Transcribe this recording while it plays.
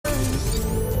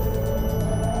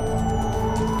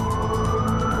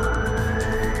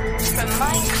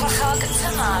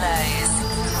Marlows.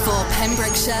 For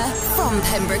Pembrokeshire, from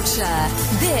Pembrokeshire,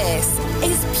 this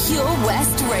is Pure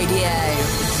West Radio.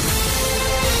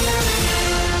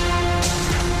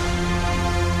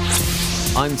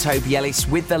 I'm Toby Ellis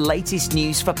with the latest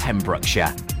news for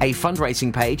Pembrokeshire. A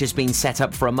fundraising page has been set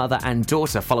up for a mother and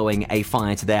daughter following a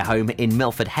fire to their home in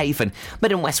Milford Haven.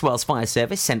 Mid and West Wales Fire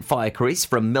Service sent fire crews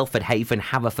from Milford Haven,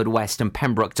 Haverfordwest and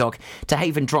Pembroke Dock to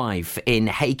Haven Drive in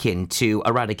Hakin to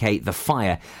eradicate the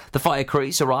fire. The fire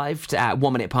crews arrived at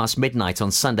 1 minute past midnight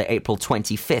on Sunday, April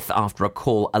 25th after a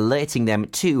call alerting them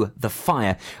to the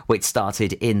fire, which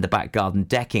started in the back garden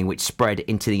decking, which spread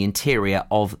into the interior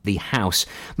of the house.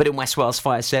 Mid and West Wales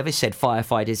Fire Service said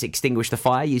firefighters extinguished the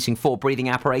fire using 4 breathing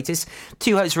apparatus,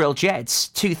 2 hose reel jets,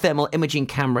 2 thermal imaging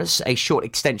cameras, a short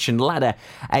extension ladder,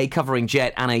 a covering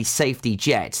jet and a safety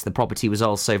jet. The property was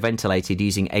also ventilated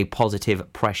using a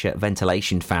positive pressure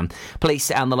ventilation fan.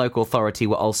 Police and the local authority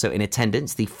were also in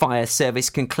attendance. The fire service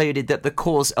concluded that the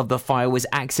cause of the fire was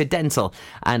accidental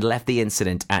and left the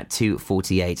incident at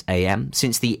 2:48 a.m.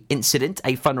 Since the incident,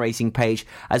 a fundraising page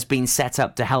has been set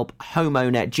up to help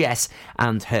homeowner Jess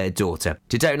and her daughter.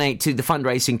 To donate to the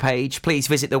fundraising page, please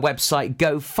visit the website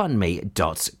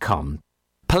gofundme.com.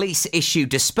 Police issued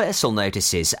dispersal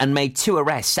notices and made 2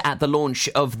 arrests at the launch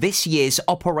of this year's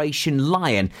Operation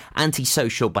Lion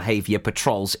antisocial behaviour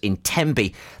patrols in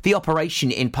Tenby. The operation,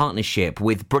 in partnership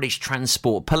with British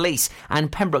Transport Police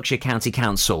and Pembrokeshire County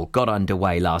Council, got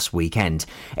underway last weekend.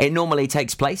 It normally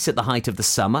takes place at the height of the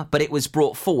summer, but it was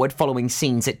brought forward following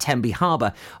scenes at Tenby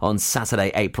Harbour on Saturday,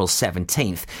 April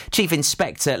 17th. Chief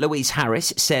Inspector Louise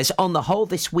Harris says on the whole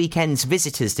this weekend's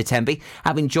visitors to Tenby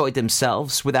have enjoyed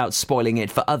themselves without spoiling it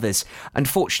for others.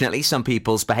 Unfortunately, some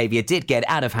people's behaviour did get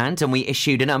out of hand and we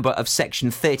issued a number of Section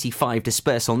 35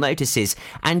 dispersal notices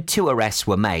and 2 arrests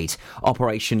were made.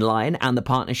 Operation Lion and the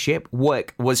partnership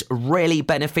work was really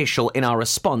beneficial in our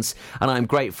response and I'm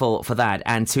grateful for that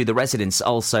and to the residents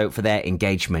also for their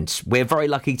engagement. We're very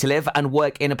lucky to live and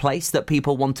work in a place that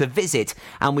people want to visit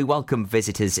and we welcome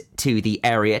visitors to the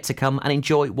area to come and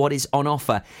enjoy what is on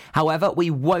offer. However,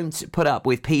 we won't put up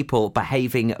with people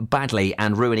behaving badly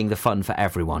and ruining the fun for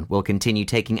everyone. We'll continue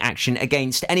taking action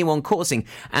against anyone causing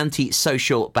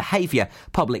antisocial behaviour,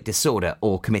 public disorder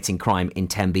or committing crime in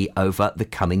Tenby over the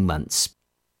coming months.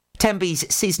 Tenby's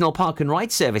seasonal park and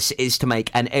ride service is to make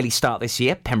an early start this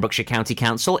year. Pembrokeshire County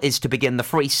Council is to begin the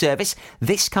free service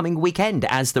this coming weekend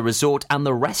as the resort and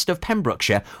the rest of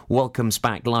Pembrokeshire welcomes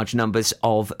back large numbers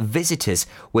of visitors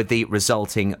with the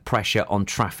resulting pressure on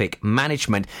traffic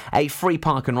management. A free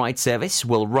park and ride service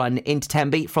will run into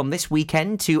Tenby from this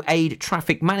weekend to aid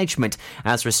traffic management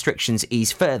as restrictions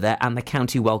ease further and the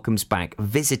county welcomes back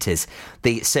visitors.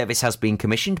 The service has been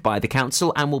commissioned by the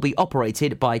council and will be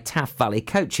operated by Taff Valley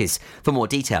Coaches. For more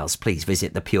details, please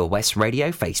visit the Pure West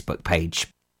Radio Facebook page.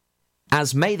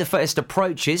 As May the 1st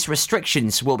approaches,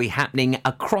 restrictions will be happening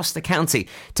across the county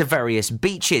to various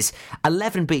beaches.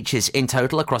 11 beaches in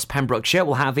total across Pembrokeshire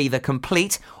will have either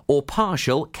complete or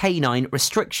partial canine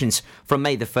restrictions from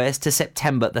May the 1st to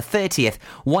September the 30th.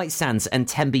 White Sands and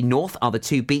Tenby North are the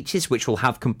 2 beaches which will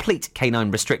have complete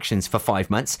canine restrictions for 5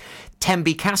 months.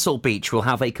 Tenby Castle Beach will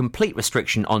have a complete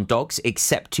restriction on dogs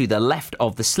except to the left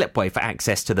of the slipway for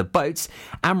access to the boats.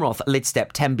 Amroth,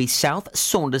 Lidstep, Tenby South,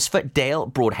 Saundersfoot, Dale,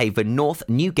 Broadhaven North,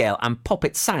 Newgale and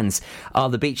Poppet Sands are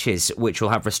the beaches which will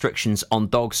have restrictions on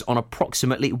dogs on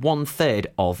approximately 1/3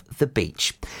 of the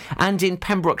beach. And in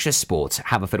Pembrokeshire sport,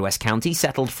 Haverfordwest County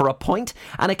settled for a point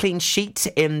and a clean sheet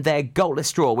in their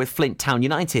goalless draw with Flint Town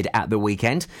United at the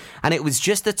weekend, and it was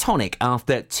just a tonic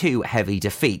after 2 heavy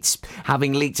defeats.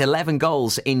 Having leaked 11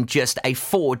 goals in just a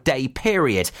 4-day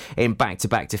period in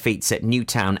back-to-back defeats at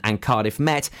Newtown and Cardiff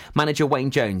Met, manager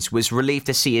Wayne Jones was relieved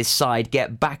to see his side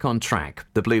get back on track.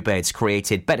 The Bluebirds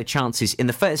created better chances in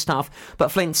the first half,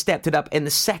 but Flint stepped it up in the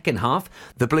second half.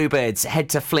 The Bluebirds head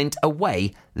to Flint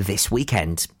away this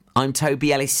weekend. I'm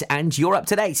Toby Ellis and you're up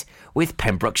to date with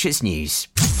Pembrokeshire's news.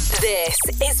 This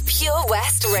is Pure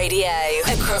West Radio.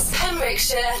 Across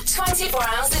Pembrokeshire, 24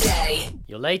 hours a day.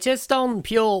 Your latest on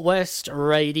Pure West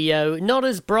Radio. Not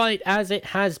as bright as it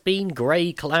has been.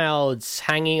 Grey clouds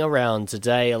hanging around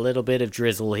today. A little bit of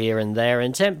drizzle here and there.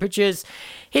 And temperatures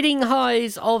hitting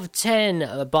highs of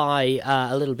 10 by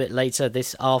a little bit later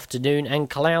this afternoon. And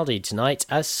cloudy tonight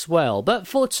as well. But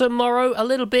for tomorrow, a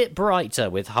little bit brighter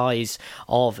with highs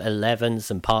of 11.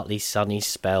 Some partly sunny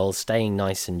spells. Staying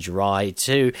nice and dry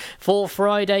too. For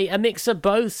Friday, a mix of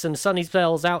both. Some sunny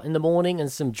spells out in the morning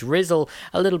and some drizzle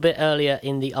a little bit earlier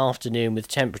in the afternoon with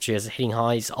temperatures hitting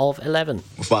highs of 11.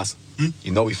 Well, boss,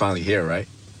 you know we finally here, right?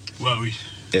 Well,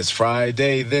 It's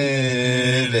Friday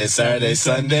then, it's Saturday,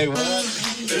 Sunday.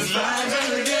 It's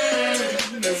Friday again.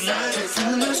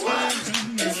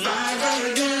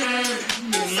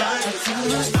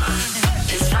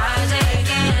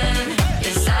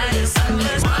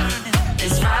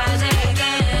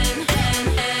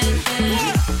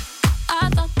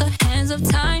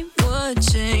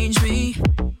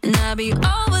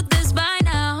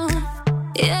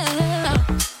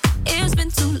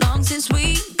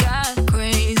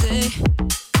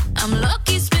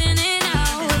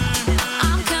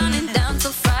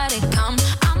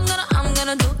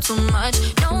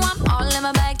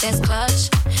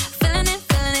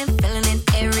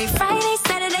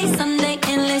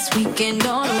 endless weekend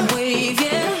on a wave,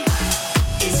 yeah.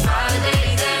 It's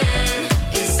Friday then,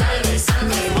 it's Saturday,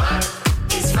 Sunday, what?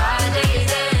 It's Friday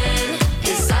then,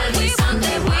 it's Saturday,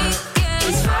 Sunday, weekend.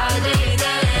 It's Friday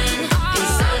then,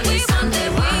 it's Saturday, Sunday,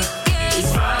 weekend.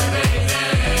 It's Friday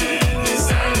then, it's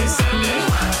Saturday, Sunday,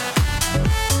 what?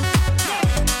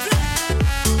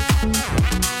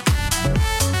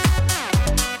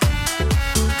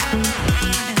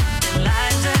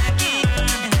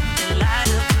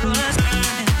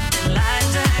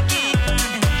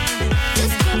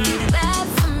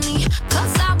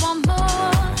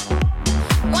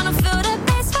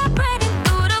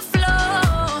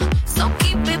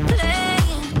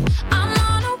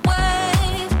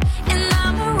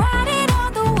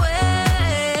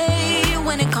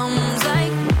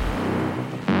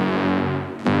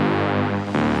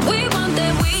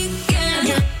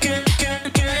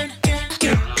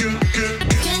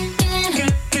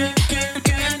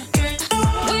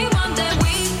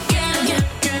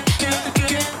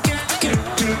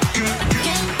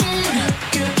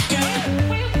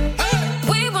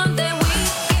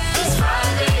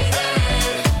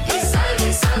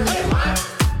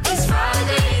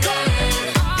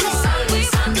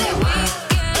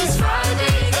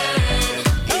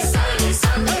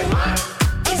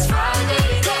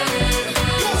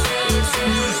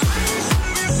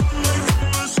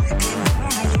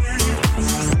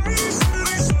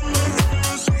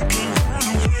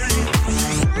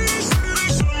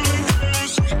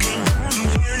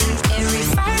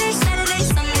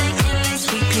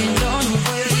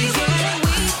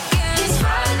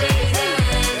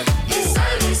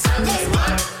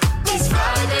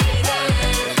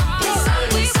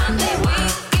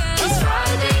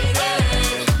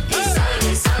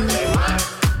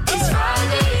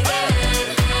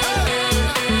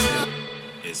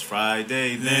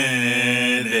 Friday,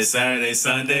 then it's Saturday,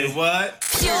 Sunday, what?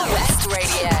 Pure West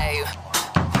Radio.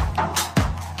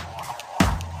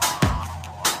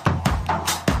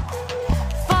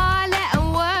 Four-letter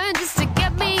word just to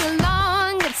get me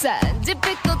along. It's a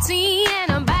difficulty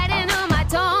and I'm biting on my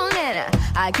tongue. And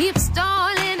I keep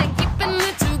stalling and keeping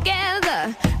it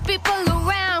together. People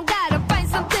around gotta find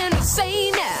something to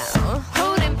say now.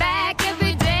 Holding back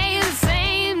every day the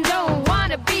same. Don't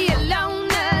wanna be alone.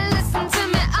 Listen to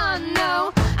me, oh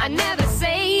no. I never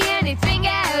say anything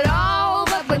at all.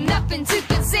 But with nothing to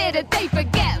consider, they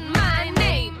forget my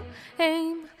name.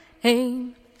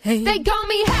 They call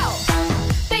me Hell.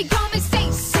 They call me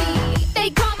Stacy. They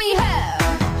call me her.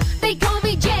 They call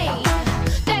me Jane.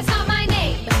 That's not my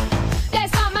name.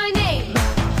 That's not my name.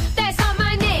 That's not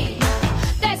my name.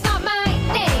 That's not my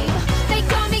name. They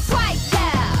call me Quiet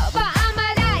Girl, but I'm a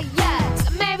riot.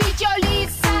 Mary Jo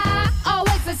Lisa,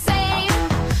 always the same.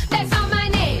 That's not my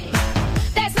name.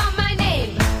 That's not my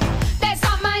name. That's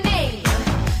not my name.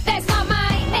 That's not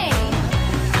my name.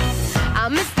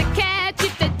 I'm Mr. Catch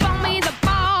if they throw me the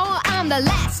ball. I'm the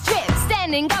last trip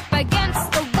standing up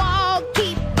against the wall.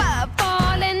 Keep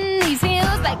falling these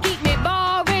hills that keep me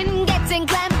boring. Getting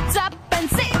clamped up and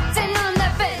sitting on the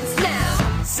fence now.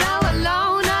 So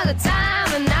alone all the time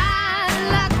and I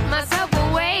lock myself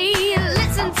away.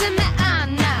 Listen to me,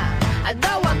 I'm not.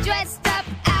 Though I'm dressed up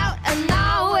out and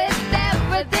all with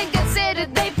everything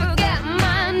considered, they forget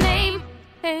my name.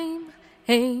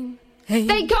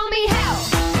 They call me Hell.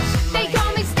 They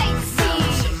call me Stacy.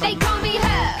 They call me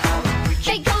her.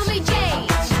 They call me Jane.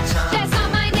 That's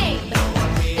not my name.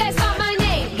 That's not my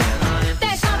name.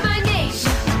 That's not my name.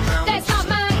 That's not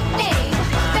my name.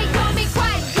 They call me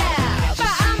Quiet Girl,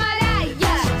 but I'm a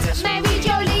riot. Mary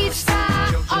Jo Lisa,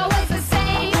 always the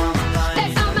same.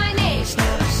 That's not my name.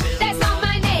 That's not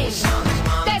my name.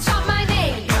 That's not my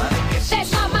name.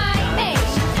 That's not my name.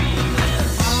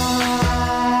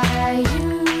 Are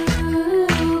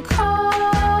you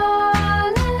call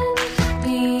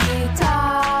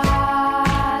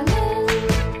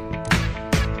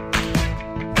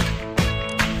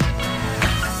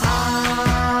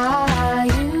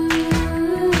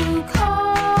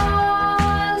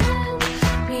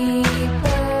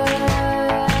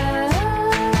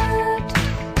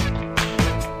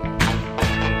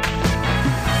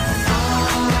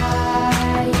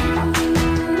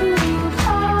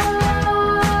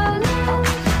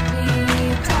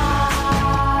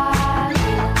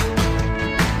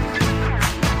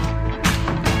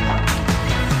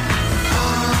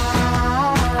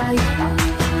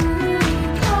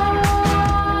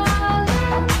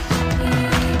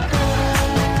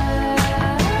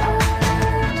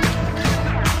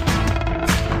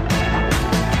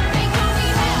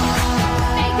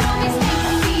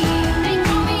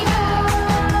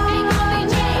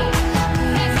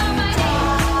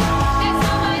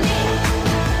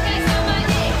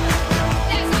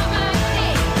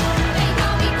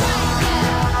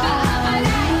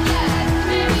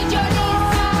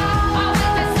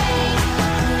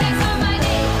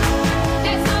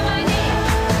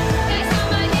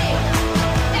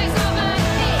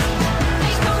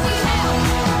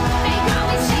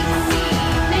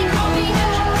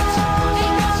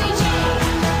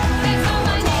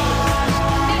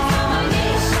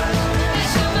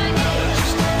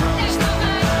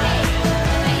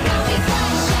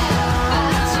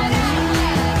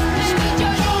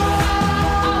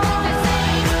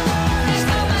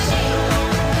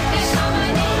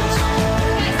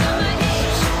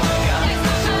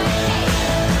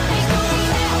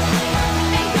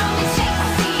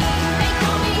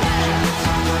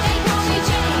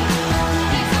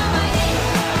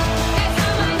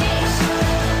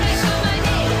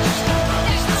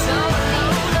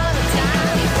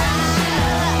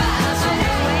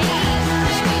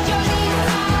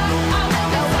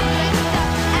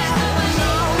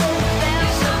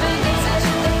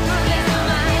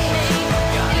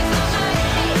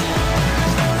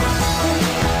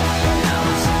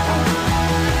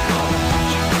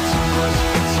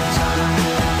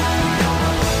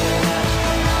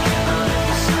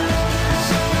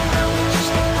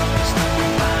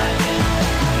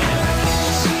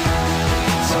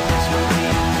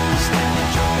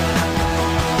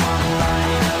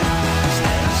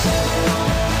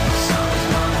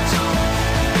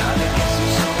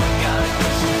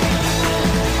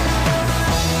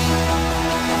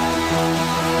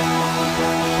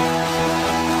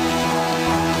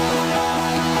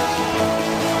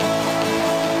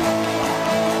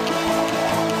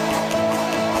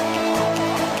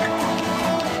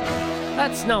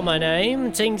That's Not My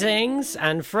Name, Ting Tings,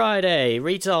 and Friday,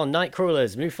 Riton,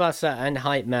 Nightcrawlers, Mufasa and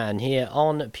Hype Man here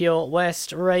on Pure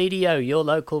West Radio, your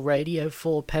local radio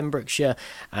for Pembrokeshire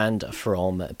and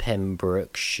from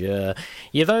Pembrokeshire.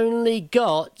 You've only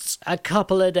got a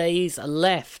couple of days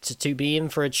left to be in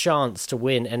for a chance to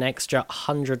win an extra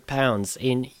 £100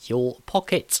 in your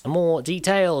pocket. More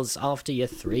details after your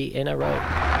 3 in a row.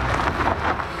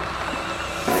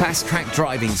 Fast Track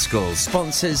Driving School,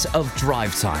 sponsors of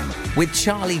Drivetime, with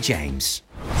Charlie James.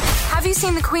 Have you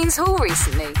seen the Queen's Hall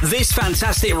recently? This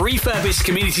fantastic refurbished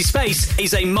community space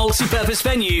is a multi-purpose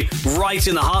venue right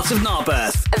in the heart of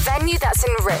Narberth. A venue that's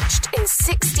enriched in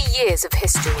 60 years of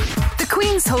history. The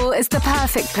Queen's Hall is the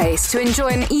perfect place to enjoy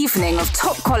an evening of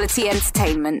top-quality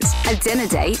entertainment, a dinner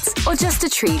date, or just a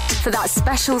treat for that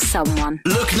special someone.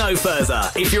 Look no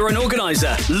further if you're an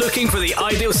organiser looking for the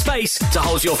ideal space to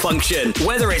hold your function,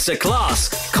 whether it's a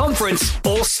class, conference,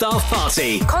 or staff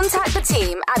party. Contact the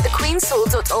team at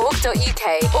thequeenshall.org.uk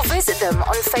or visit them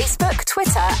on Facebook,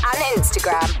 Twitter, and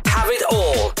Instagram. Have it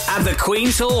all at the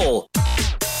Queen's Hall.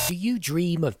 Do you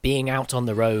dream of being out on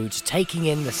the road, taking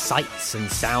in the sights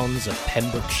and sounds of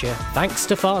Pembrokeshire? Thanks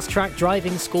to Fast Track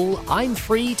Driving School, I'm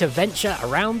free to venture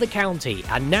around the county,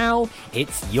 and now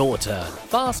it's your turn.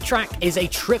 Fast Track is a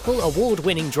triple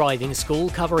award-winning driving school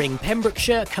covering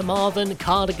Pembrokeshire, Carmarthen,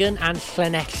 Cardigan and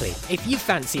Llanelli. If you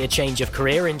fancy a change of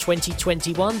career in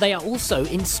 2021, they are also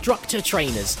instructor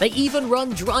trainers. They even run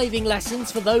driving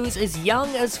lessons for those as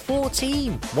young as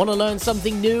 14. Want to learn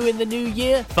something new in the new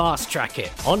year? Fast Track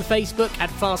it. On Facebook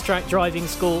at Fast Track Driving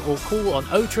School or call on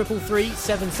 0333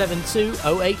 772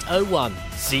 0801.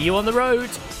 See you on the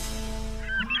road.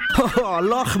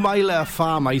 Lochmeyler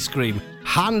Farm Ice Cream.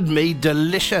 Handmade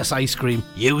delicious ice cream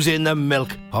using the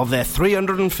milk of their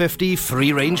 350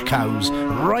 free-range cows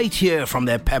right here from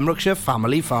their Pembrokeshire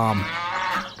family farm.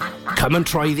 Come and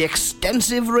try the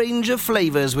extensive range of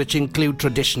flavours which include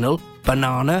traditional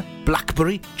banana,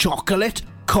 blackberry, chocolate,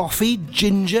 coffee,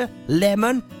 ginger,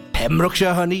 lemon,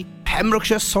 Pembrokeshire honey,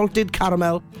 Pembrokeshire salted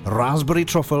caramel, raspberry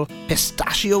truffle,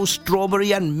 pistachio,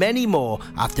 strawberry and many more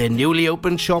at their newly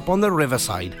opened shop on the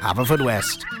Riverside,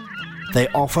 Haverfordwest. They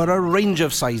offer a range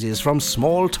of sizes from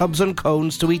small tubs and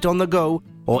cones to eat on the go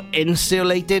or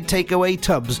insulated takeaway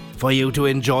tubs for you to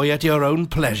enjoy at your own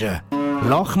pleasure.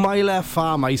 Lochmeyler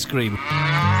Farm Ice Cream.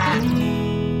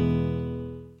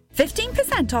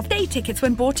 15% off day tickets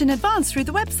when bought in advance through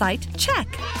the website? Check.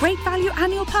 Great value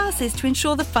annual passes to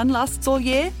ensure the fun lasts all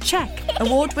year? Check.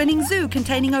 Award-winning zoo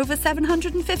containing over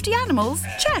 750 animals?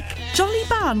 Check. Jolly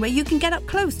barn where you can get up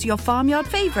close to your farmyard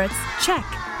favourites? Check.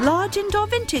 Large indoor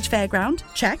vintage fairground?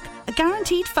 Check. A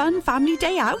guaranteed fun family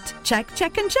day out? Check,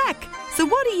 check and check. So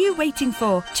what are you waiting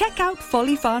for? Check out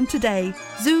Folly Farm today.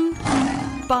 Zoo,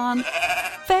 barn,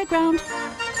 fairground,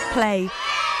 play.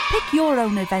 Pick your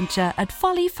own adventure at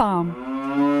Folly Farm.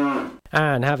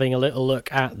 And having a little look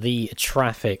at the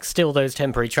traffic. Still those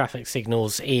temporary traffic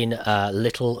signals in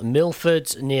Little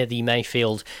Milford near the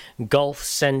Mayfield Golf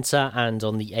Centre and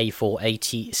on the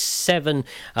A487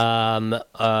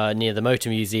 near the Motor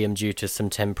Museum due to some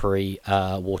temporary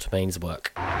water mains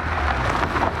work.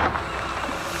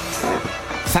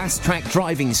 Fast Track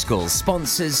Driving School,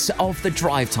 sponsors of the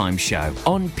Drivetime Show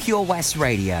on Pure West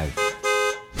Radio.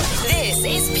 This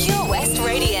is Pure West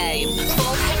Radio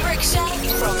for Pembrokeshire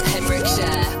from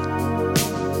Pembrokeshire.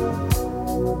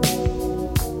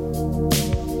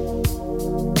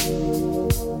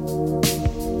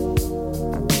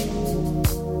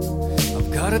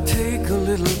 I've gotta take a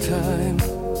little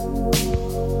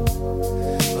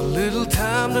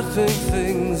time to think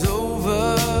things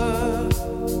over.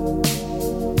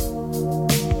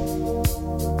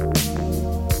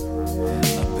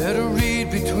 I better read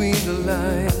between the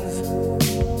lines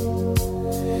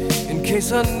in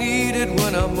case I need it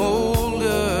when I'm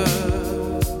older.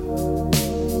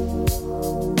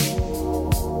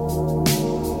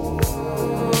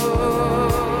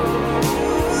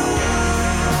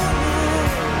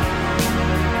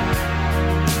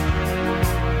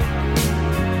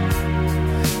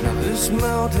 Now this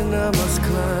mountain I must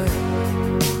climb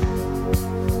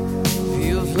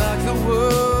feels like the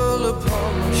world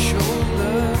upon my shoulder.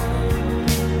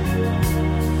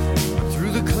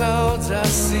 Through the clouds I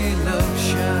see love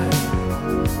shine.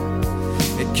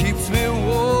 It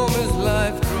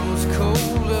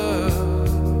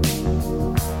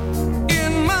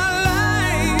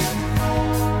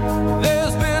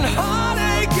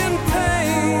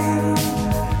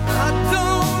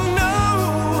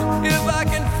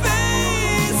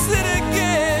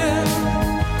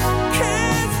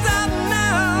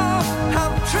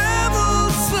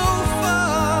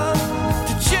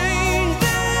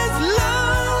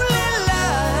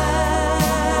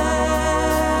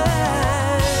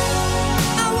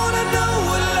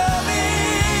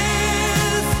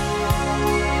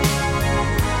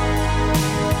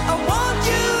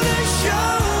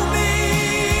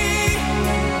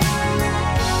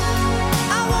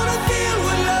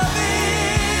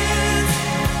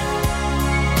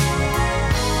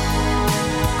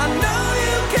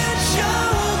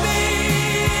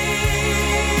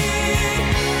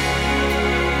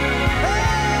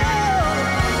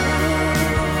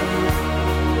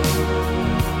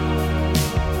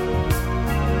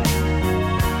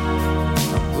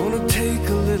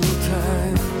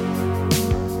time.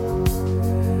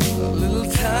 A little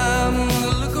time to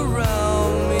look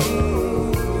around me.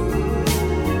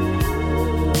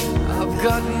 I've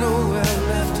got nowhere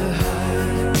left to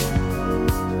hide.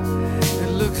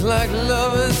 It looks like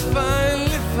love has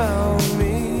finally found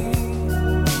me.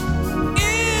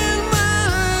 In my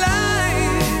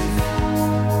life,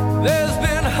 there's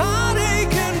been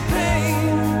heartache and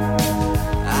pain.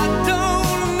 I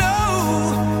don't know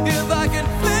if I can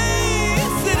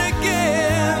face it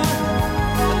again.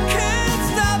 I can't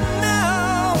stop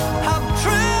now. I've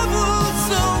traveled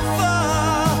so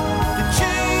far to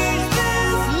change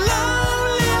this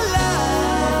lonely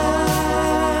life.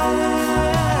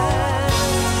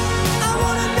 I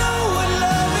wanna know what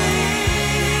love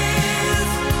is.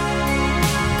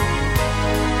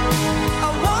 I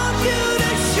want you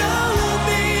to show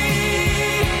me.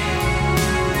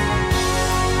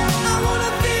 I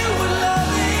wanna feel what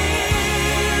love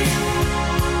is.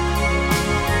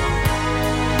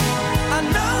 I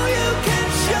know you can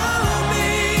show me.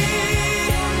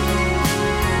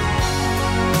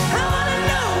 I wanna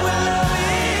know what love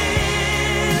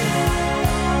is.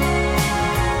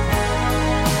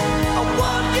 I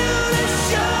want you to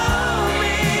show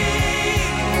me.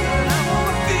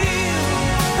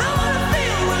 I wanna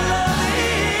feel what love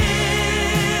is.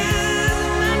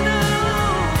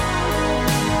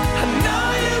 I know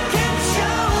you can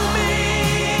show me.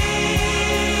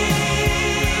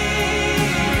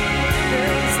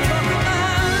 Let's talk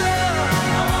about love.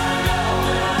 I wanna know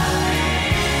what love is.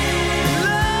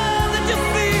 Love that you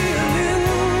feel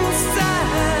inside.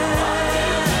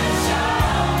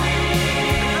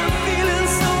 I'm feeling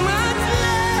so much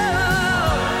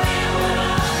love.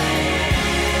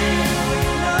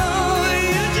 No,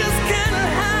 you just can't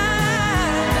hide.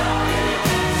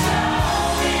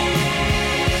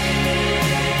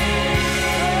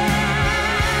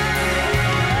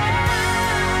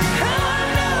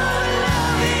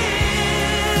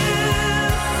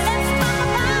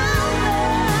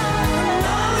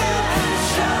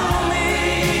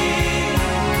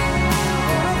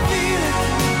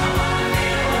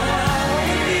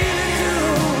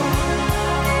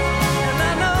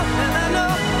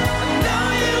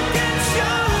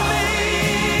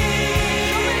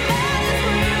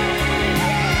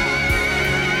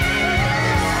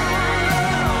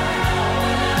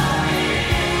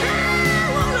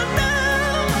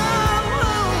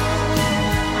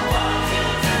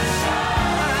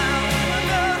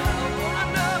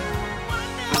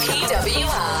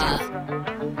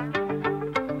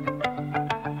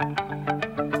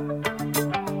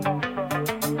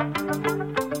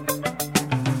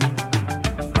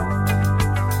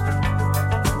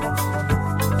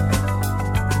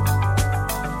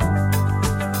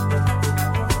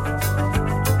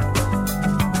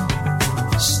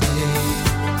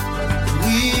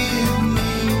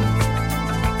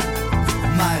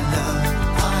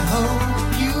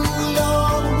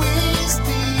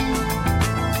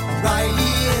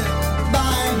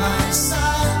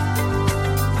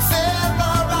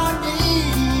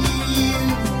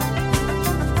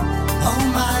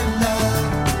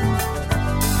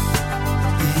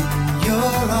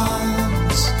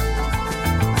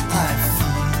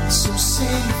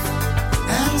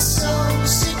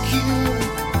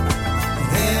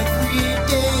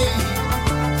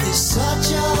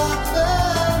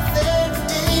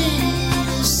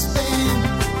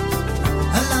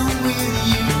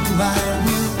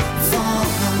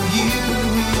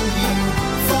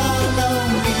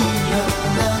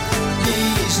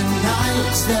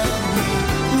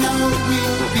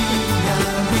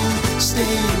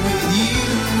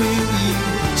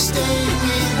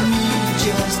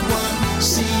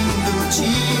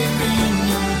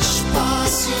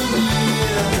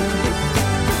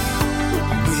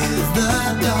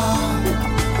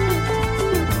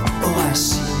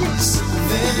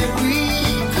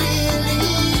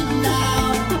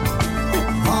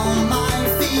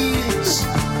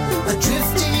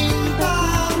 Drifting by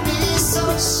me so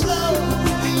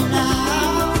slowly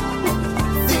now.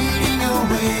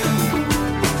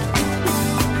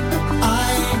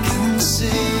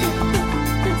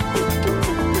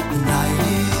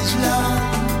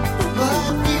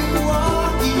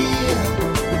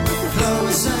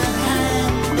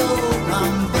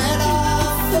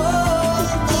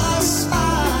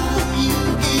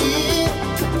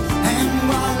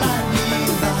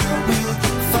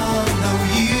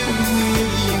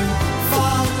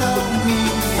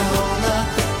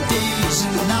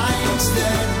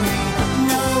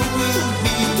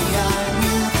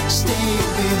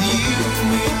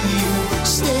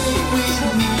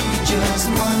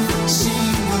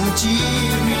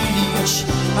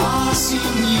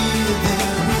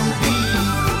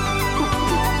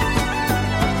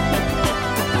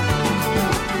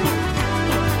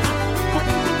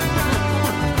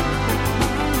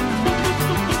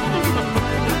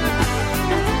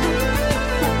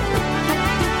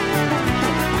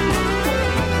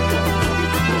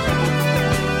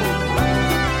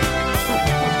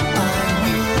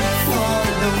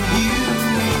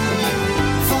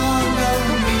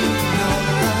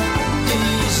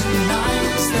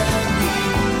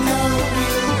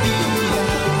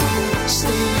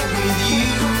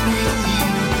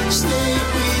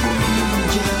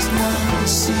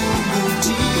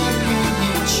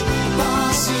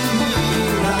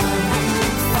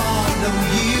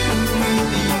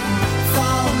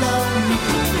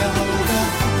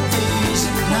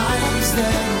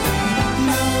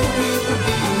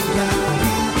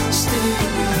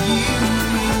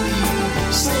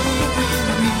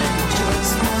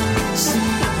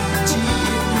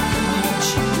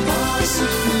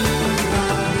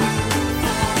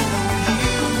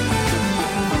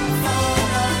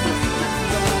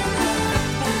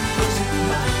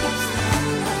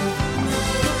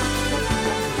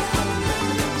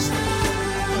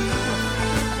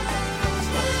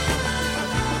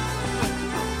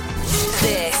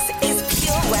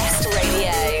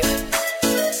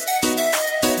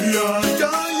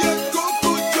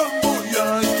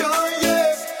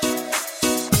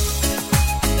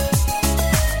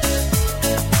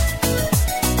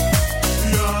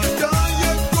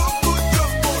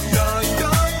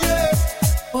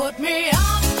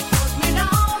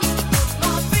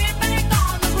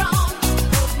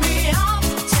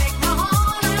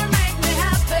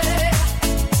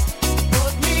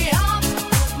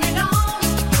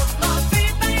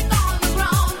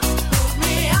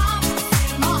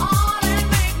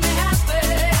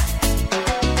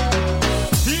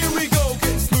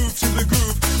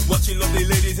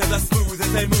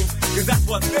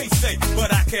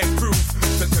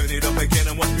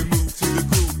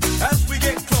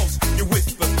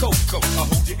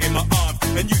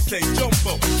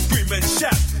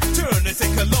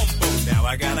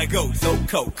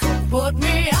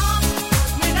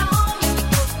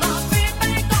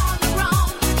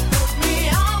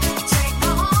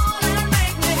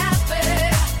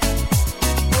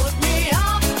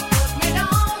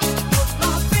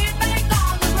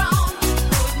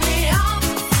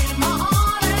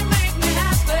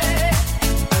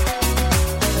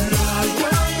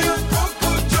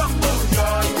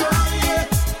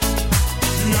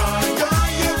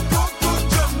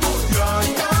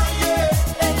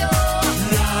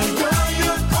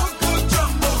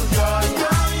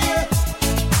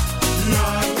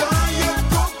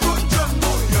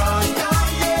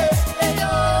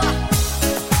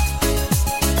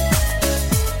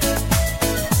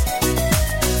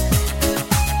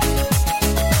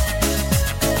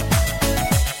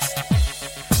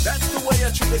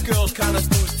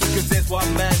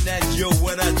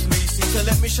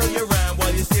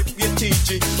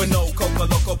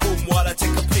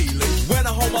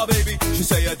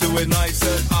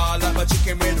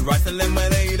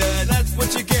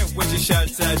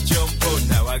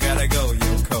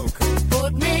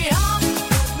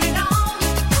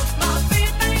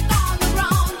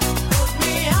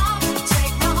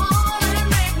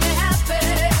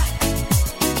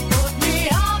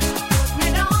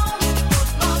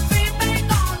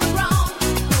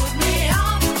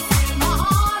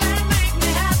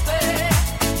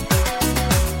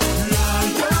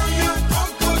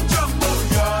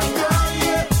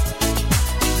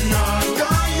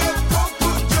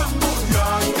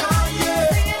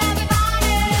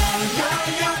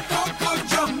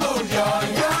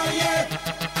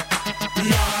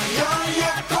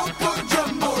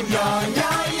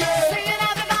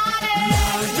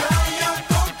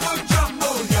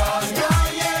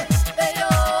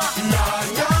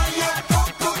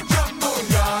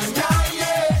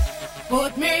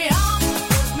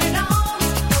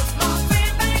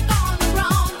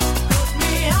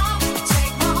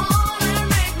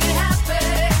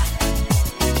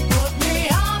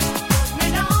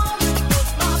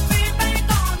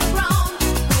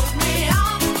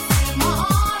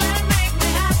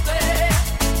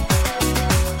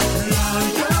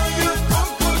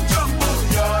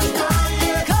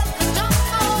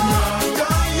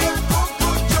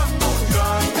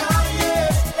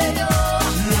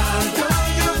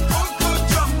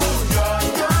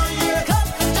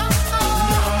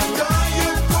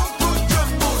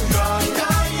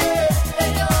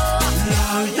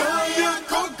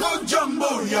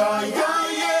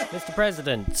 Mr.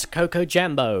 President, Coco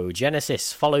Jambo,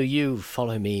 Genesis, Follow You,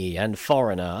 Follow Me, and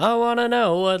Foreigner. I wanna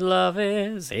know what love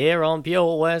is, here on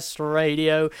Pure West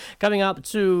Radio. Coming up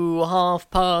to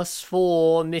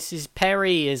 4:30, Mrs.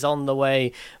 Perry is on the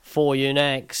way for you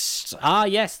next. Ah,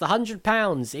 yes, the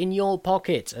 £100 in your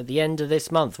pocket at the end of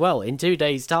this month. Well, in 2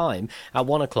 days' time, at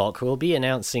 1 o'clock, we'll be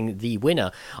announcing the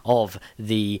winner of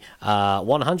the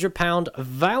 £100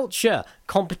 voucher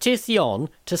competition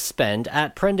to spend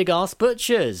at Prendergast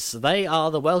Butchers. They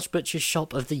are the Welsh Butchers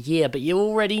Shop of the Year, but you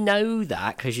already know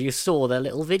that because you saw their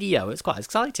little video. It's quite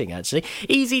exciting, actually.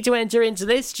 Easy to enter into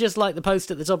this, just like the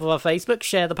post at the top of our Facebook.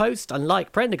 Share the post and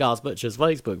like Prendergast Butchers'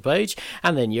 Facebook page,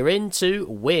 and then you're in to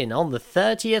win. On the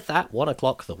 30th at 1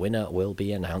 o'clock, the winner will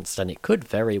be announced, and it could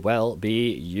very well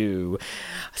be you.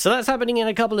 So that's happening in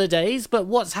a couple of days, but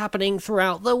what's happening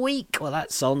throughout the week? Well,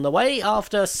 that's on the way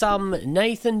after some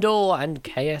Nathan Dorr and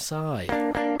KSI.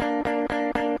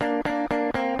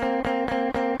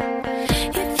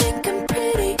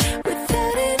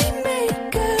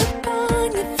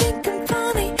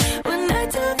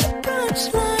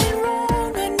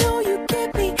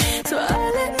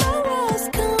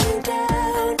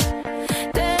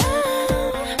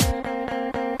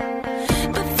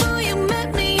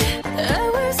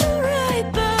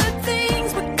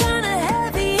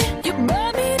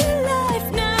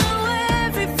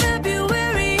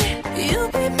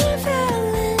 You'll be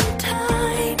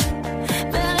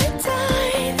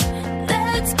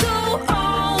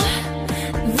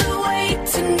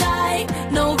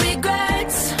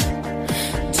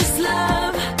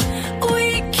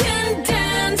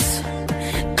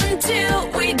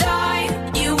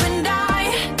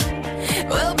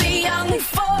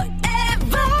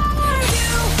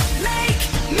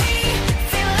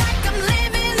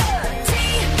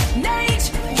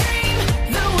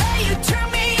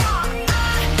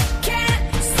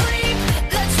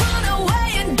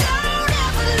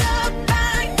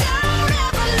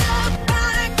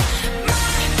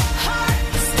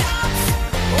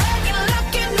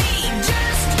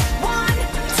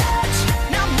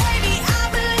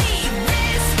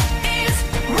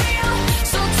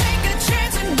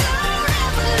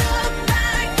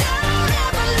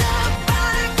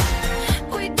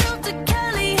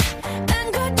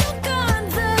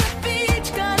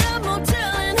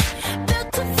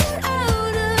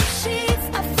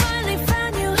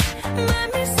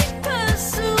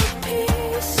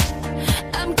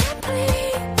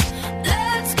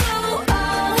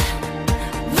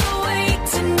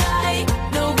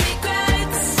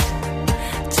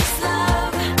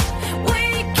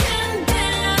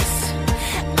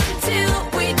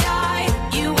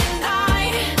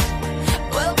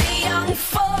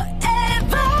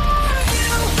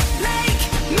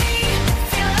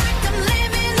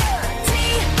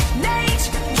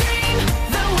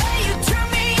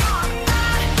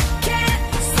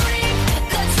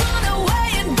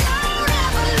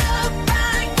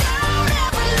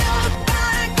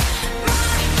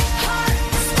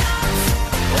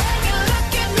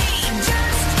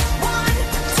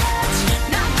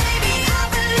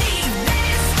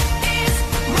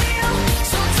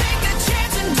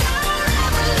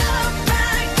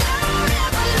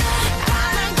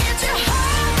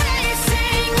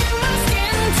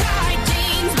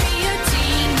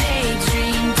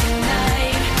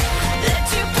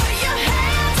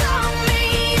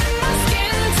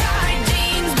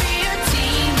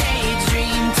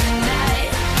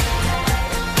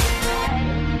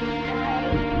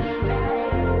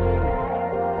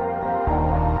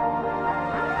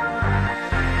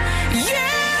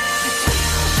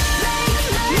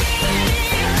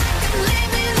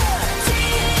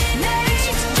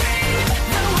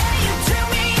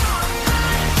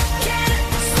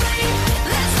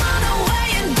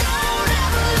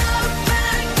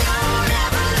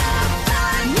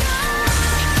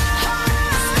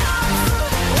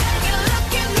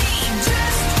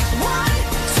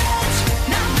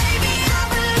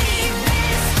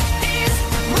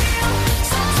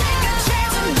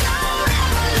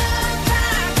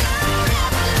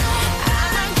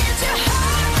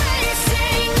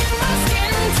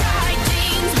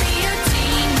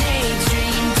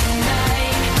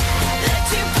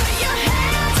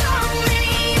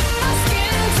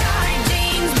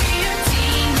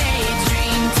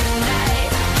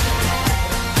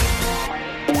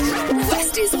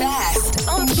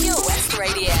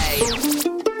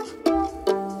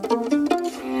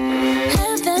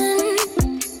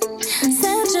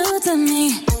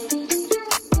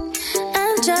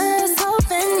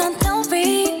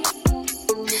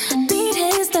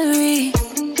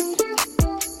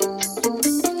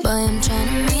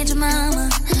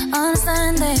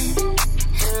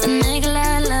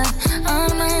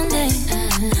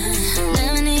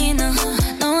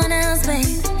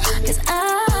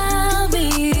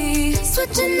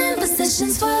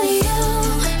conversations for you.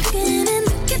 Cooking in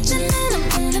the kitchen and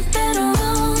I'm in a bedroom.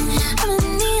 I don't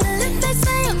need a lip, they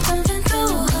say I'm pumping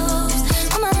through holes.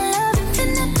 All my love,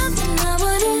 and there's nothing I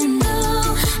wouldn't do,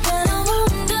 that I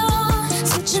won't do.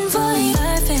 Searching for you,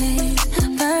 perfect,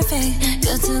 perfect,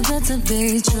 good to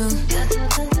be true.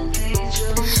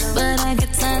 But I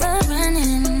get tired of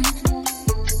running.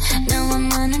 Now I'm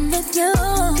running with you,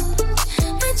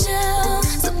 with you.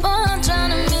 So boy, I'm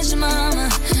trying to meet your mama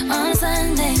on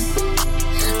Sunday.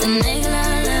 The nigga I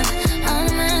love on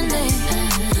Monday.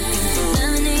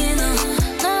 Never need no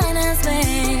finance,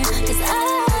 babe. 'Cause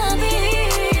I'll be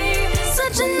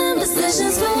searching the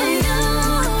positions for you.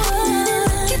 In the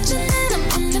kitchen and I'm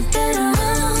in the bedroom.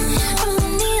 I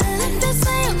don't need a lip, they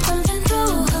say I'm pumping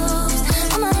through holes.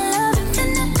 All my love,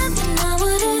 and there's nothing I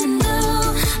wouldn't do,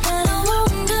 that I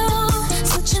won't do.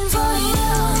 Searching for you.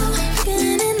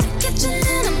 Cooking in the kitchen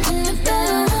and I'm in the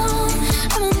bedroom.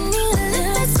 I don't need a lip,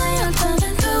 they say I'm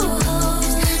pumping through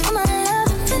holes. All my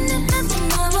love, and there's nothing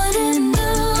I wouldn't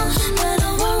do, that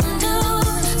I won't do.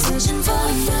 Searching for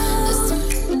you. There's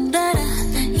something that I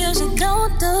usually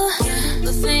don't do,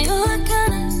 but for you I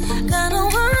kinda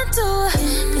want to.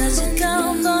 'Cause you're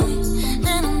down for me,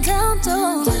 and I'm down to.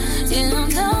 Yeah, I'm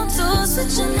down to.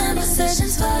 Switching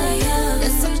conversations for you.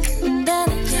 There's something that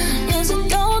I usually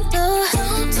don't do,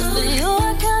 but for you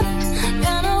I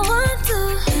kinda want to.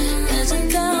 'Cause you're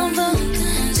down for me,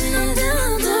 and I'm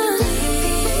down to.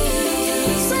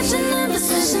 Switching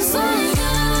conversations for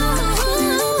you.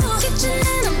 Kitchen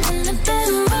and I'm in the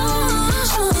bedroom.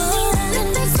 And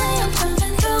they say I'm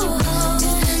pumping through holes.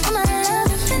 All my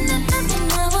love, and there's nothing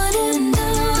I wouldn't do,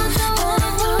 that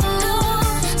I won't do.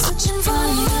 Searching for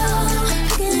you.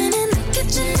 Cooking in the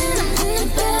kitchen and I'm in the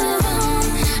bedroom.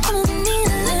 I don't need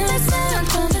a lip, they say I'm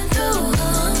pumping through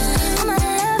holes. All my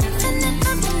love, and there's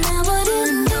nothing I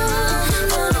wouldn't do,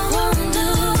 that I won't do.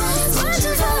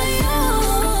 Searching for you.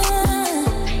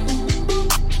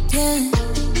 Yeah.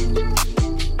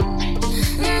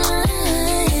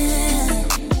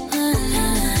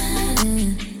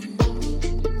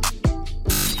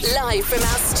 Live from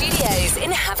our studios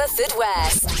in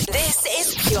Haverfordwest, this is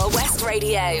Pure West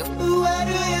Radio. Where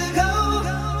do you go,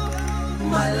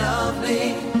 my lovely?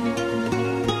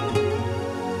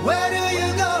 Where do you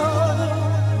go?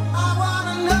 I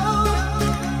wanna know,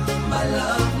 my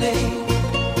lovely.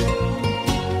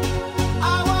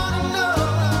 I wanna know,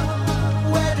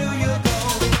 where do you go?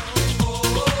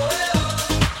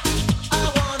 I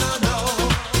wanna know,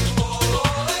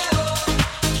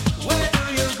 where do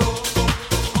you go?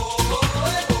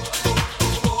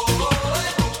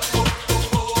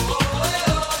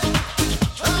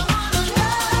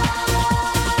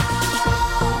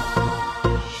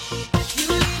 You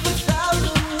leave 1,000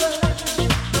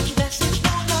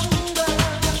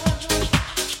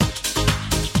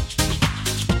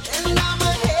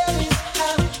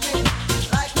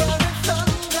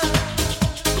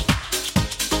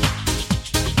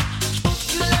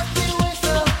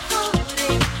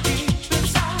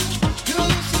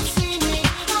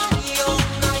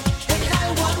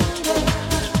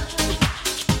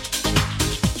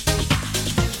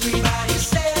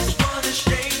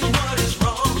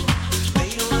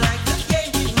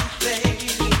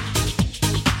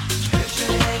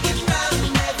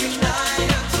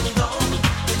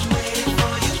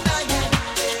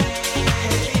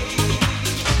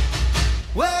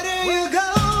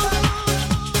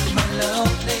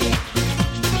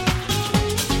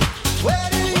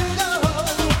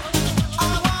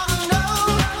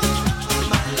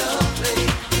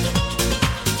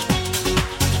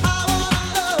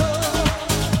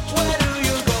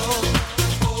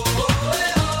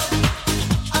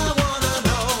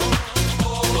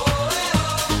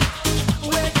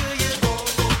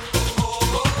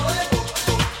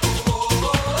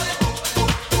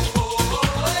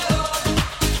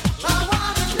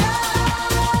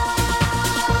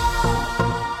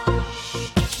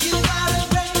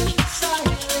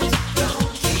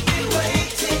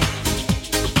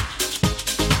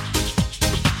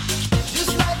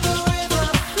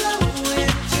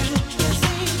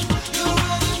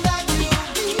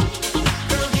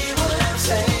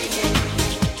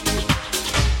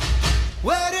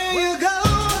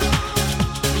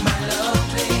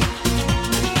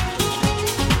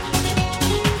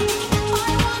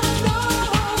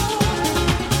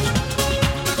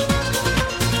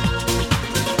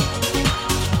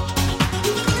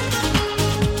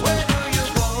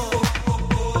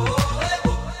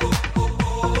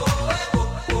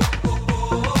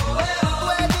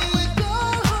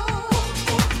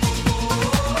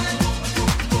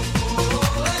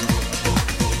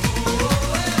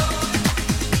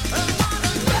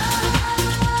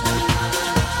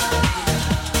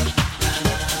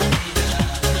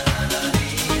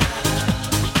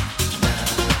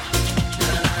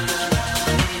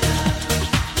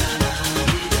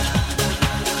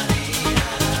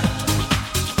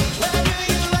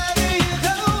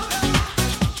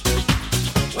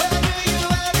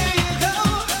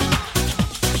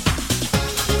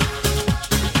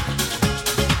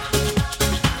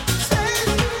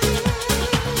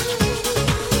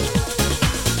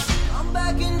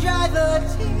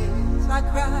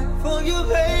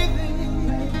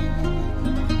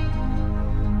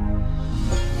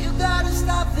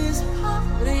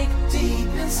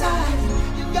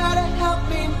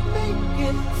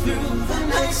 through the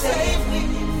night, save me.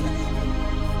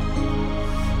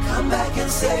 Come back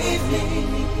and save me.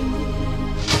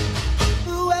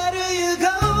 Where do you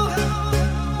go,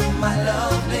 my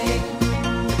lovely?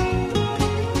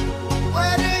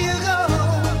 Where do you go?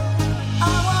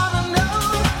 I wanna know,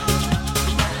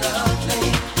 my lovely.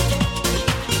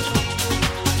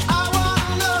 I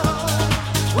wanna know,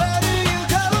 where do you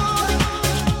go,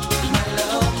 my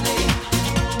lovely?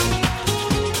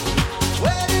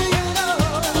 Where do you go?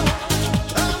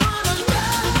 I wanna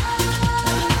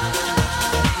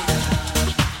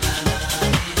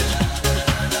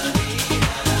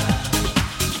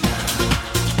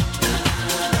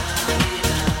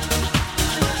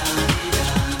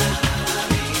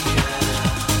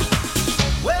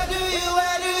Where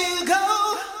do you go?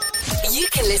 You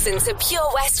can listen to Pure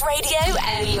West Radio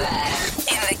anywhere.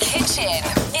 In the kitchen,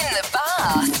 in the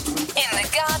bath, in the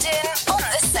garden, on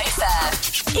the sofa,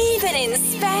 even in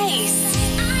space.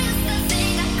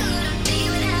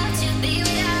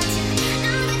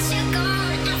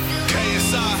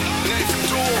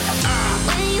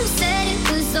 When you said it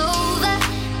was over,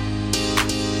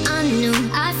 I knew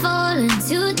I'd fallen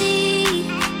too deep.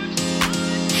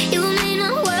 You made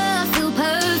my world feel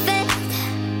perfect,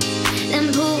 then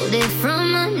pulled it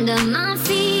from under my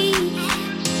feet.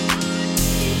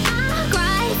 I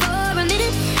cried for a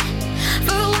minute,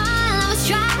 for a while I was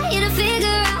trying to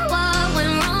figure out what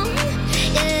went wrong.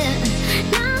 Yeah,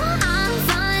 now I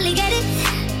finally get it,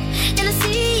 and I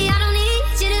see I don't need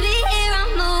you to be here.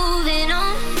 I'm moving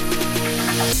on.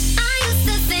 I used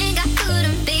to think I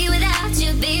couldn't be without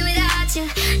you, be without you.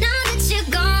 Now that you're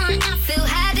gone, I feel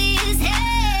happy as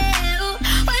hell.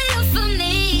 Wait up for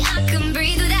me, I can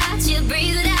breathe without you,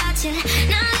 breathe without you.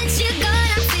 Now that you're gone,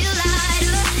 I feel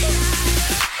lighter.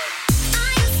 I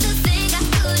used to think I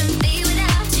couldn't be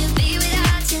without you, be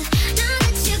without you. Now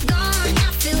that you're gone,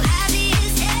 I feel happy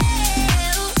as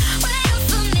hell. Wait up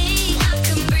for me, I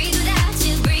can breathe without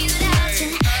you, breathe without you.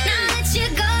 Now that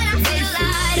you're gone, I feel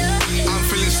lighter. I'm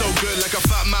feeling so good like a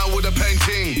fat man with a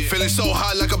painting. Feeling so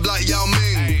high like a black Yao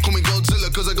Ming. Call me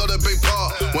Godzilla cause I got a big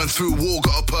part. Went through war,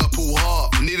 got a purple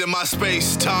heart. Needed my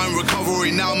space, time,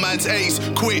 recovery. Now man's ace.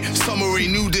 Quick, summary,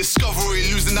 new discovery.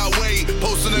 Losing that weight.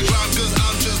 Post on the ground cause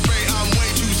I'm just great. I'm way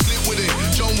too slick with it.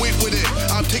 John Wick with it.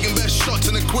 I'm taking best shots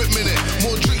and equipment it.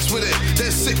 More drinks with it.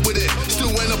 They're sick with it.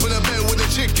 Still end up in a bed with a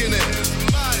chick in it.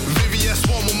 Vivian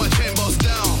Swan with my chain boss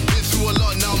down. Been through a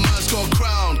lot, now man's got a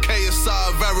crown.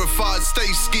 KSI verified,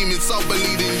 stay scheming,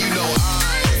 self-believing, you know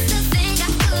I used to think I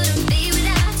couldn't be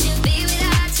without you, be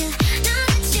without you. Now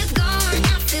that you're gone,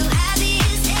 I feel happy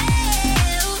as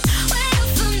hell. Wait up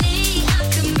for me, I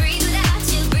can breathe without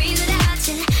you, breathe without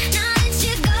you. Now that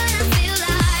you're gone, I feel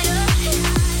lighter.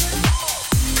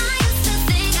 I used to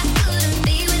think I couldn't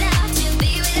be without you,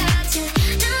 be without you.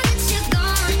 Now that you're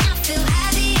gone, I feel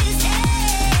happy as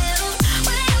hell.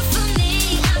 Wait up for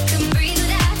me, I can breathe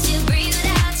without you, breathe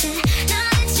without you. Now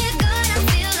that you're gone, I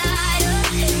feel lighter.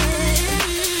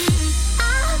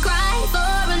 I cried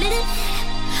for a minute,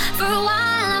 for a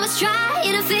while I was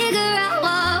trying to figure out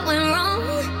what went wrong.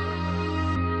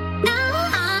 Now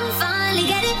I finally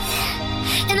get it,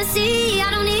 and I see I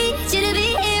don't need you to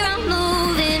be here. I'm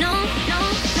moving on. No,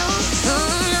 no, no,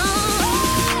 no.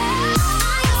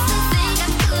 I used to think I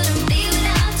couldn't be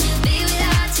without you, be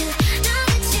without you. Now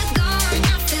that you're gone,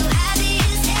 I feel happy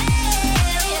as hell.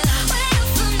 Wait up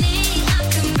for me, I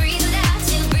can breathe without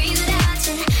you, breathe without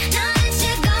you. Now that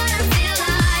you're gone, I feel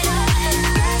lighter.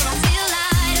 I feel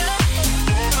lighter.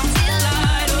 I feel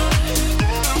lighter.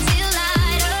 I feel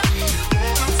lighter.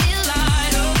 I feel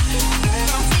lighter.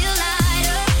 I feel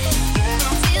lighter.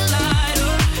 I feel lighter.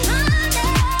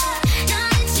 Now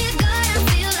that you're gone, I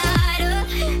feel lighter.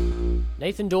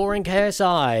 Nathan Doring,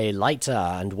 KSI, Lighter,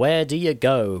 and Where Do You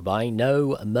Go by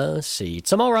No Mercy.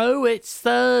 Tomorrow, it's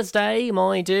Thursday,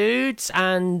 my dudes,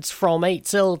 and from 8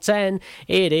 till 10,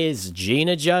 it is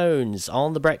Gina Jones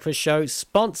on The Breakfast Show,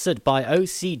 sponsored by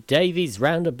O.C. Davies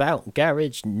Roundabout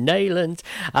Garage, Nayland.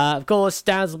 Of course,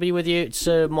 Daz will be with you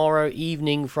tomorrow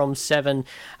evening from 7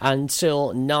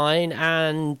 until 9,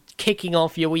 and kicking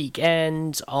off your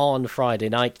weekend on Friday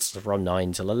nights from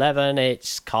 9 till 11,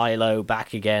 it's Kylo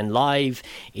back again live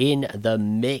in the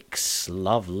mix.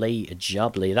 Lovely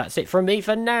jubbly. That's it from me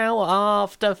for now.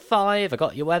 After 5, I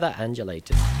got your weather and your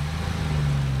latest.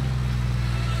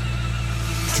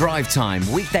 Drive Time,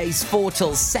 weekdays 4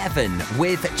 till 7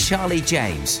 with Charlie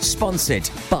James, sponsored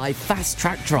by Fast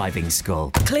Track Driving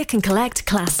School. Click and collect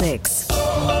classics.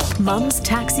 Mum's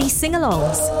taxi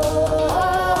sing-alongs.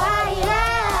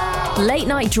 Late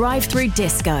night drive-through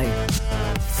disco.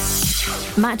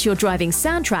 Match your driving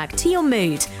soundtrack to your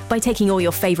mood by taking all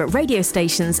your favourite radio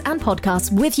stations and podcasts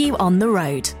with you on the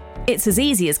road. It's as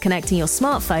easy as connecting your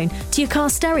smartphone to your car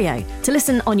stereo to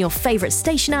listen on your favourite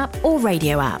station app or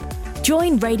radio app.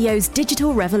 Join radio's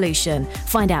digital revolution.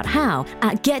 Find out how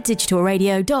at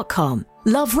getdigitalradio.com.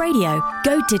 Love radio,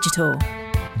 go digital.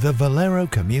 The Valero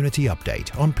Community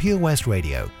Update on Pure West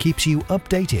Radio keeps you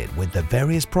updated with the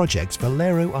various projects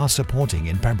Valero are supporting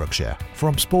in Pembrokeshire,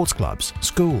 from sports clubs,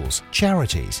 schools,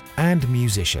 charities and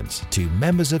musicians to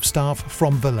members of staff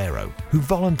from Valero who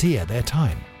volunteer their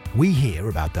time. We hear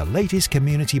about the latest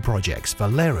community projects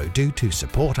Valero do to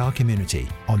support our community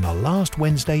on the last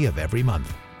Wednesday of every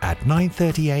month at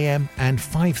 9:30 a.m. and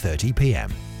 5:30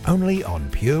 p.m. only on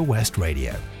Pure West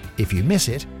Radio. If you miss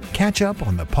it, catch up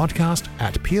on the podcast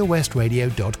at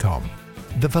purewestradio.com.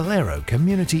 The Valero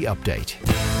Community Update.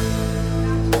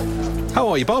 How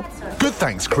are you, Bob? Good,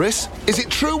 thanks, Chris. Is it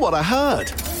true what I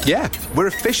heard? Yeah, we're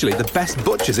officially the best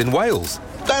butchers in Wales.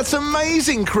 That's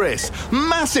amazing, Chris.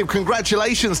 Massive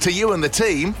congratulations to you and the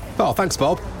team. Oh, thanks,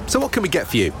 Bob. So what can we get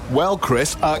for you? Well,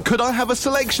 Chris, could I have a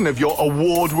selection of your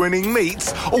award-winning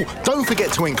meats? Oh, don't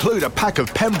forget to include a pack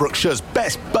of Pembrokeshire's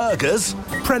best burgers.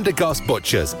 Prendergast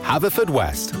Butchers,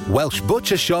 Haverfordwest, Welsh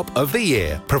Butcher Shop of the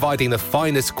Year, providing the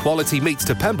finest quality meats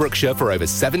to Pembrokeshire for over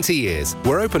 70 years.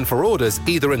 We're open for orders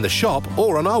either in the shop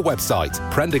or on our website,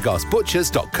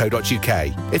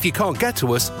 prendergastbutchers.co.uk. If you can't get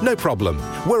to us, no problem.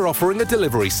 We're offering a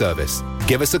delivery service.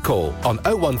 Give us a call on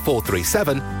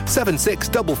 01437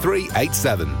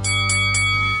 763387.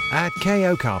 At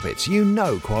KO Carpets, you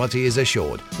know quality is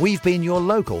assured. We've been your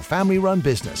local family-run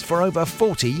business for over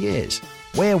 40 years.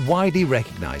 We're widely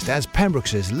recognised as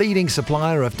Pembrokeshire's leading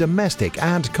supplier of domestic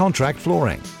and contract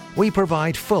flooring. We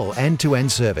provide full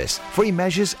end-to-end service, free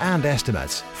measures and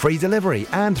estimates, free delivery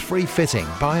and free fitting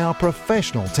by our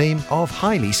professional team of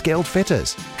highly skilled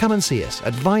fitters. Come and see us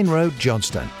at Vine Road,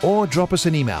 Johnston, or drop us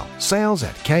an email,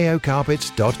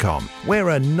 sales@kocarpets.com.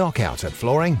 We're a knockout at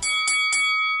flooring.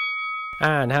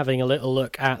 And having a little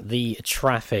look at the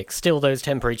traffic. Still those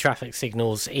temporary traffic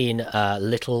signals in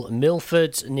Little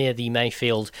Milford near the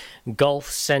Mayfield Golf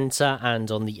Centre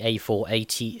and on the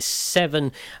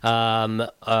A487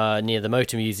 near the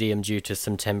Motor Museum due to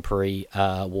some temporary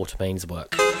water mains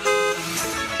work.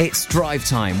 It's Drive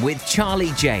Time with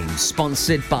Charlie James,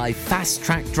 sponsored by Fast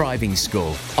Track Driving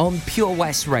School on Pure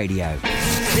West Radio.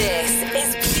 This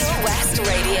is Pure West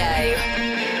Radio.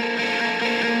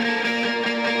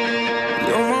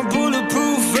 You're my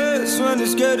bulletproof vest when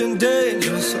it's getting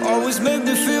dangerous. Always make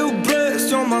me feel blessed.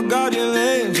 You're my guardian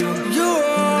angel. You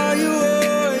are, you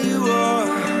are, you are.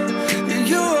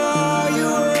 You are, you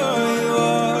are, you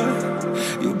are.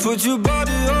 You put your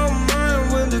body on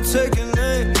mine when they're taking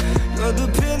aim. You're the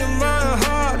pin in my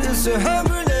heart. It's a hand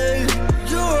grenade.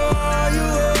 You are, you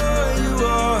are, you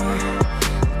are.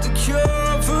 The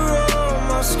cure for all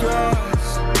my scars.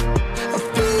 I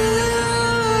feel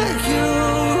like you.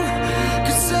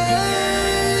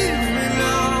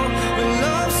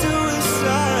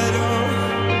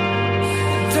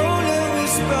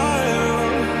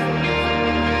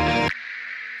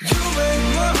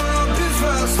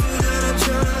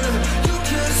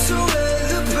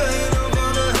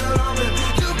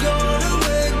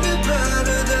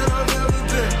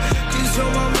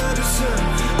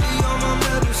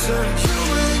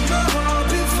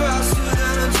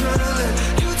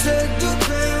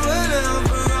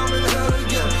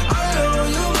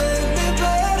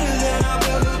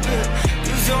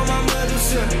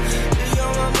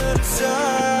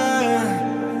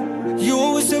 You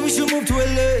always say we should move to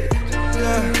LA.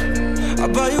 Yeah. I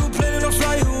buy you a plane and I'll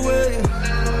fly you away.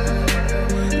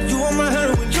 You want my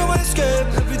heroin, you're my escape.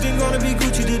 Everything gonna be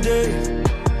Gucci today.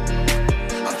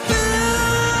 I feel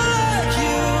like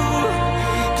you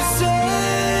can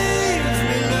save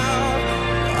me now.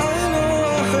 I know I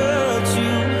hurt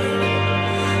you.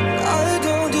 I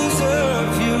don't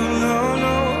deserve you, no,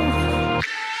 no.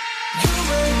 You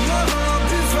make my heart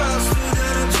beat faster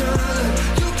than adrenaline.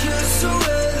 You kiss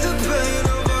away the pain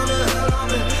of all the hell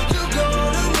I'm in. You're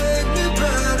gonna make me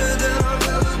better than I've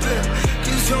ever been.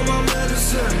 'Cause you're my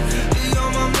medicine,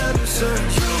 you're my medicine.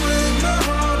 You make my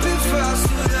heart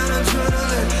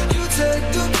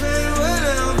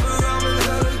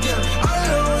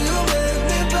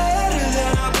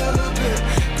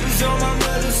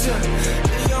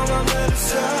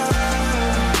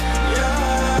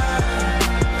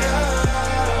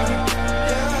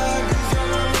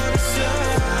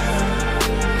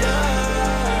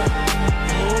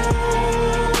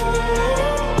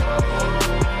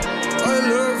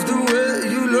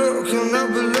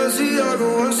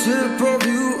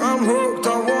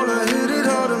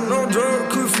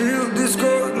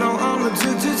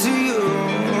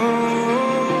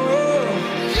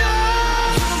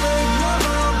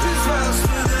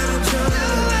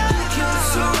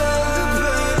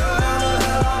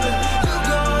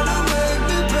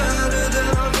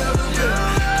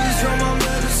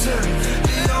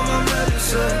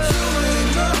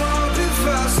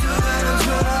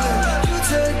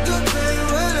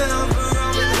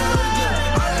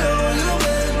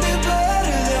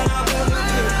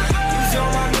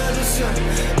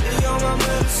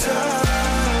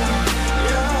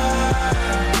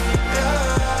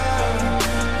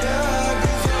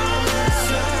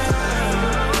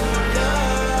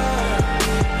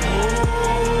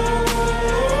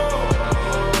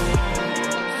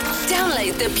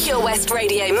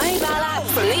Radio mobile app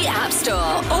from the App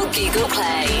Store or Google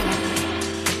Play.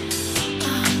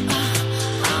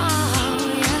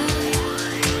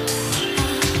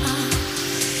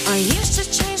 I used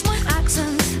to change my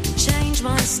accent, change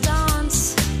my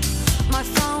stance, my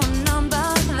phone number,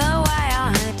 the way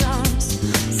I dance.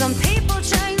 Some people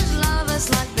change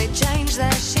lovers like they change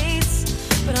their sheets,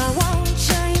 but I won't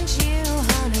change you,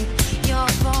 honey,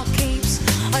 you're for keeps.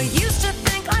 I used to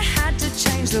think I had to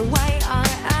change the way I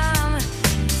am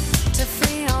to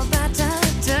feel better,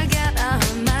 to get a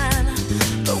man.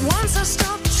 But once I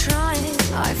stopped trying,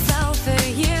 I fell for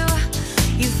you.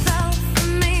 You fell for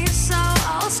me, so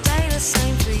I'll stay the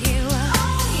same for you.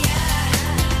 Oh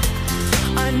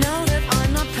yeah. I know that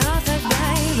I'm not perfect,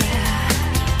 baby.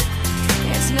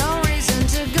 It's no reason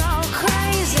to go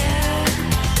crazy.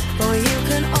 Boy, you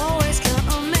can always count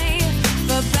on me.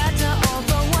 For better or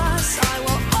for worse, I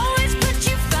will always put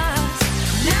you first.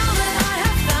 Now that I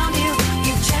have found you,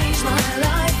 you've changed my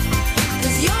life.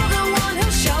 'Cause you're the one who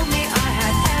showed me I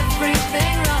had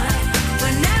everything right.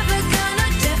 We're never gonna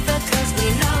differ 'cause we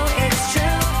know it's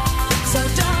true. So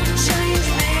don't change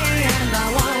me and I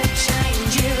won't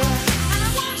change you. And I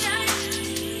won't change.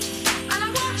 And I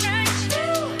won't change you.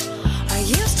 I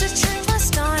used to change my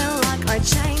style like I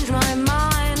changed my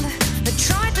mind. I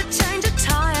tried to change a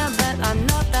tire, but I'm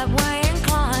not that way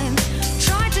inclined.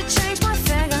 Tried to change my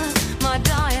figure, my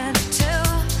diet too.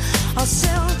 I'll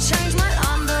still change my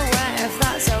underwear if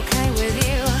that's okay with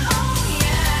you. Oh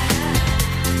yeah.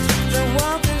 The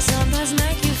world can sometimes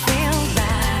make you feel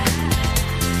bad,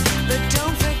 but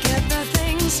don't forget the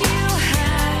things you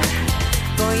had.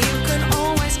 Boy, you can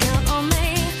always count on me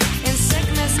in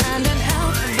sickness and in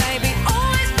health. Baby,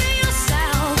 always be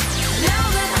yourself. Now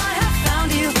that I have found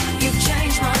you, you've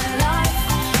changed my life.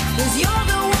 'Cause you're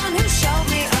the one who showed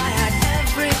me I had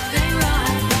everything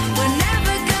right. We're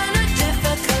never gonna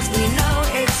differ 'cause we know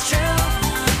it's true.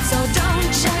 So don't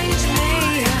change me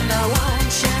and I won't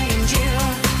change you.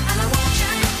 And I won't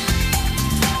change.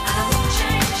 And I won't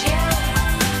change you.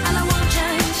 And I won't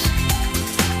change.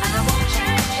 And I won't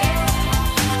change you.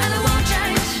 And I won't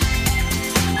change.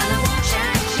 And I won't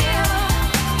change you.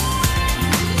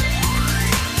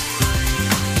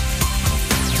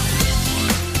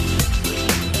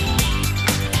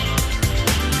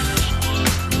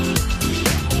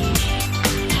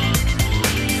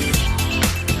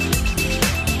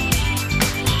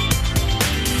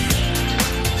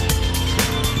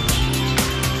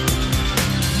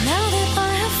 Now that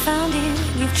I have found you,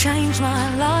 you've changed my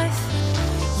life.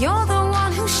 You're the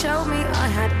one who showed me I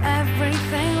had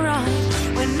everything right.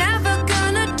 We're never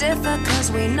gonna differ 'cause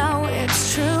we know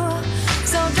it's true.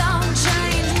 So don't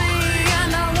change me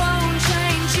and I won't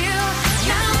change you.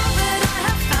 Now that I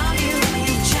have found you,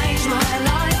 you've changed my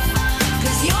life.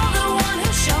 'Cause you're the one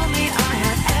who showed me I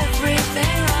had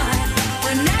everything right.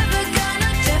 We're never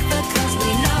gonna differ 'cause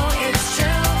we know it's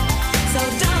true. So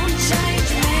don't change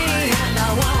me and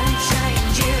I won't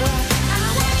change you. And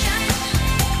I won't change.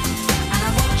 And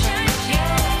I won't change you.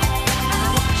 And I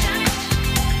won't change.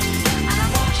 And I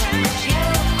won't change you.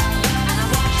 And I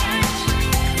won't change.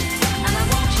 And I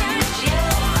won't change you.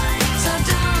 So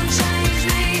don't change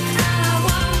me and I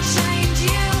won't change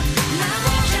you. And I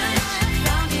won't change.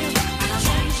 Found you and I'll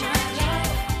change my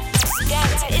life.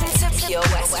 Get into Pure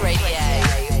West Radio.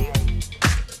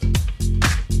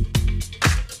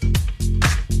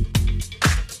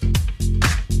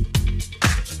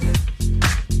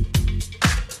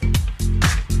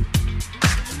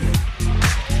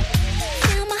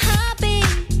 Feel my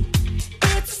heartbeat.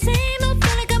 It's the same old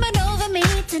feeling coming over me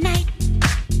tonight.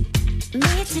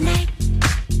 Me tonight.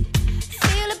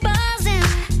 Feel it buzzing.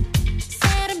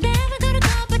 Said I'm never gonna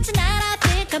go, but tonight I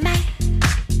think I might.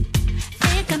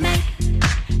 Think I might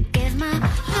give my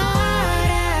heart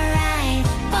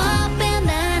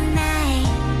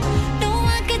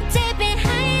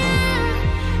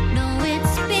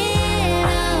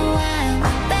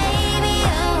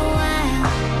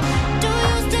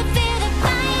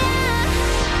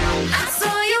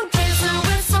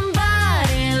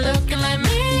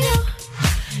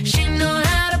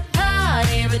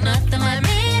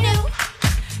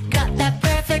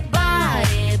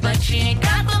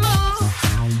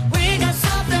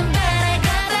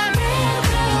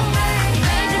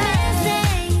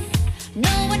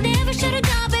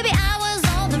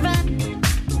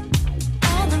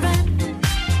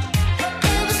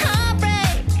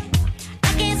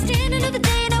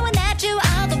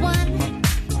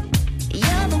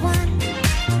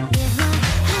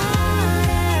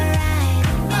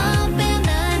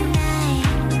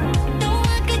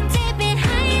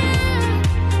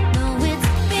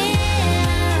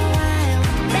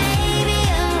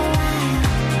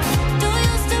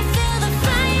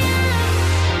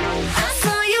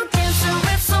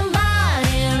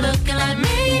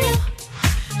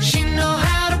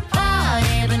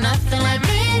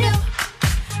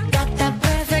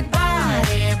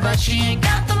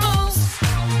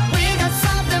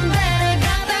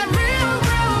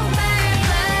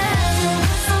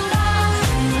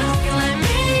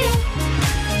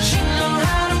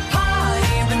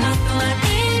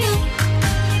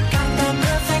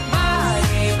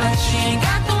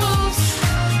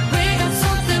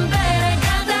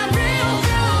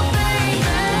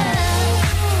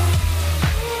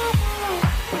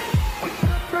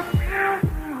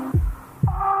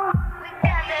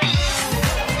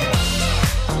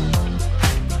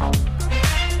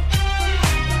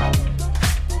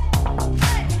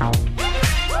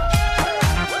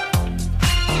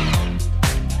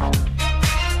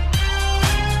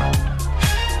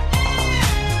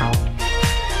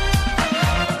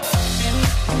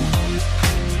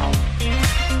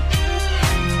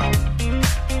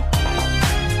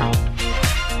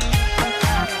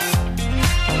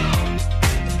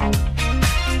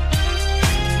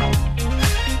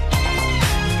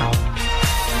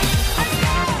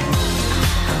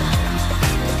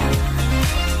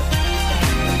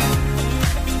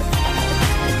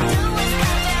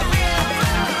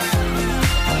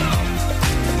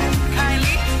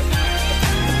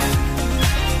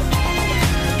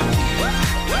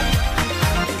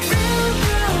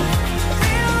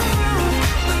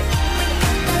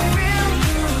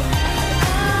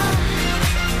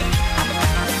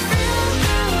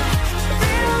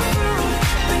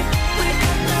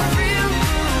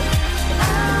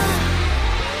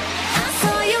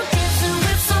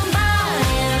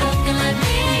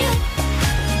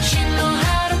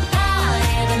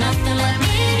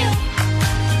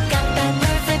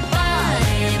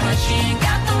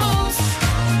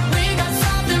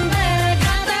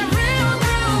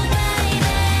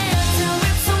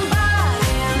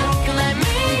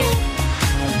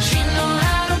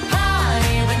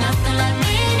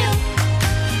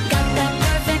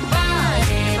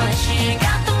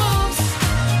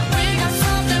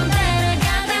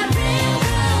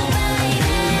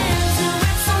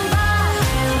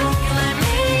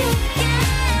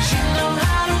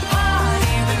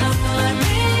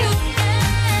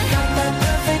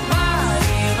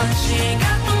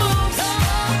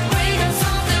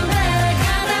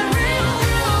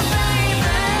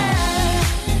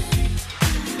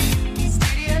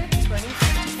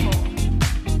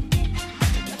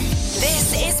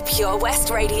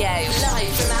live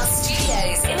from our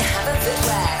studios in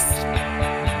Haverfordwest.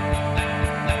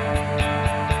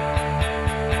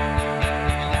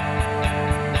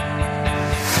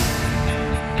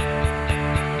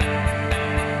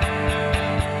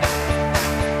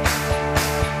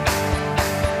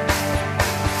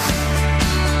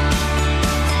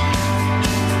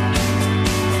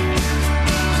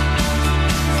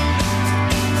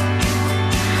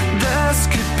 This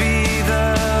could be the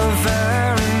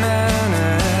very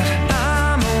minute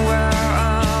I'm aware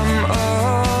I'm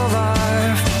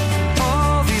alive.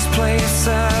 All these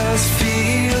places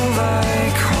feel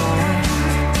like home.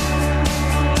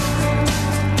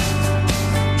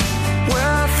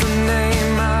 With a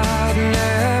name I'd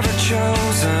never chose.